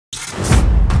Alright,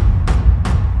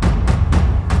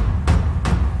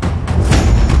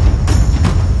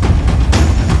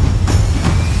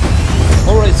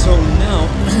 so now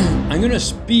I'm gonna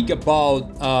speak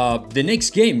about the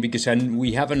next game, because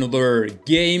we have another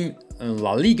game in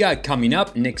La Liga coming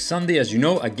up next Sunday, as you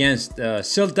know, against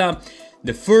Celta.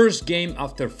 The first game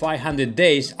after 500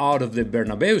 days out of the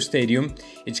Bernabeu Stadium.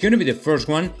 It's gonna be the first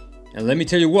one, and let me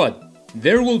tell you what,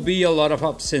 there will be a lot of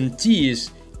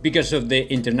absentees because of the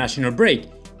international break,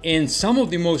 and some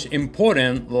of the most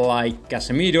important, like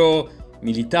Casemiro,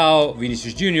 Militao,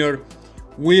 Vinicius Jr.,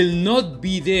 will not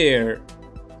be there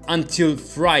until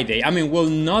Friday. I mean, will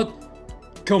not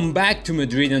come back to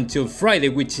Madrid until Friday,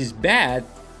 which is bad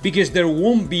because there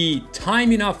won't be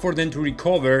time enough for them to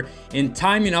recover and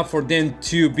time enough for them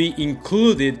to be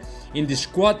included in the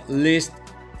squad list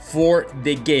for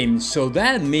the game. So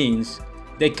that means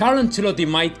that Carlo Ancelotti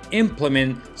might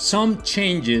implement some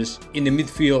changes in the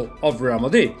midfield of Real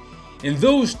Madrid. And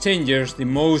those changes, the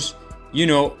most,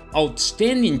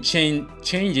 outstanding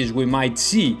changes we might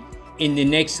see in the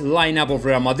next lineup of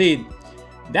Real Madrid,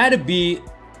 that'd be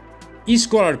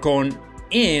Isco Alarcón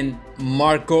and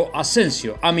Marco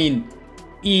Asensio. I mean,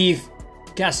 if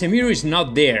Casemiro is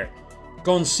not there,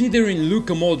 considering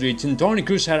Luka Modric and Toni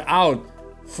Kroos are out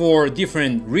for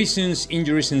different reasons,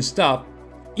 injuries and stuff,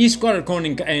 Isco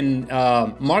Alarcón and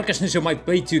Marco Asensio might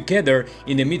play together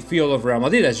in the midfield of Real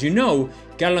Madrid. As you know,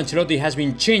 Carlo Ancelotti has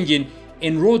been changing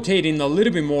and rotating a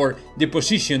little bit more the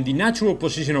position, the natural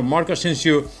position of Marco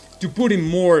Asensio, to put him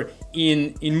more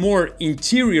in more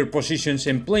interior positions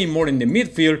and playing more in the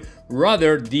midfield,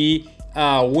 rather the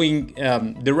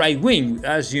right wing.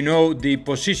 As you know, the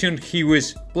position he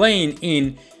was playing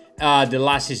in the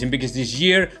last season, because this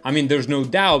year, I mean, there's no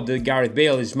doubt that Gareth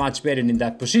Bale is much better in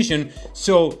that position.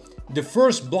 So the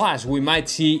first blast we might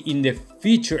see in the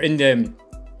future, in the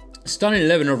starting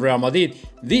 11 of Real Madrid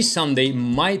this Sunday,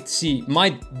 might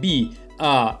be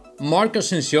Marco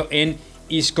Asensio and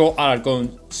Isco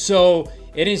Alarcón. So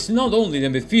it is not only the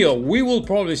midfield. We will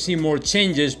probably see more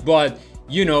changes, but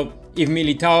if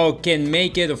Militao can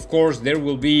make it, of course, there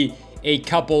will be a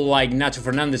couple like Nacho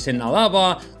Fernandez and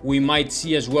Alaba. We might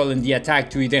see as well in the attack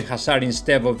to Eden Hazard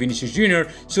instead of Vinicius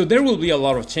Jr. So there will be a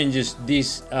lot of changes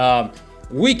this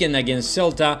weekend against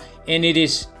Celta, and it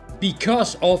is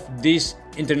because of this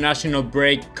international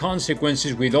break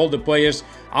consequences, with all the players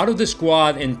out of the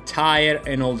squad and tired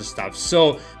and all the stuff.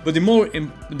 So, but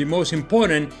the most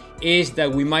important is that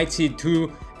we might see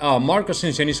two Marco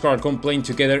Asensio and Isco Alarcón playing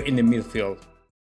together in the midfield.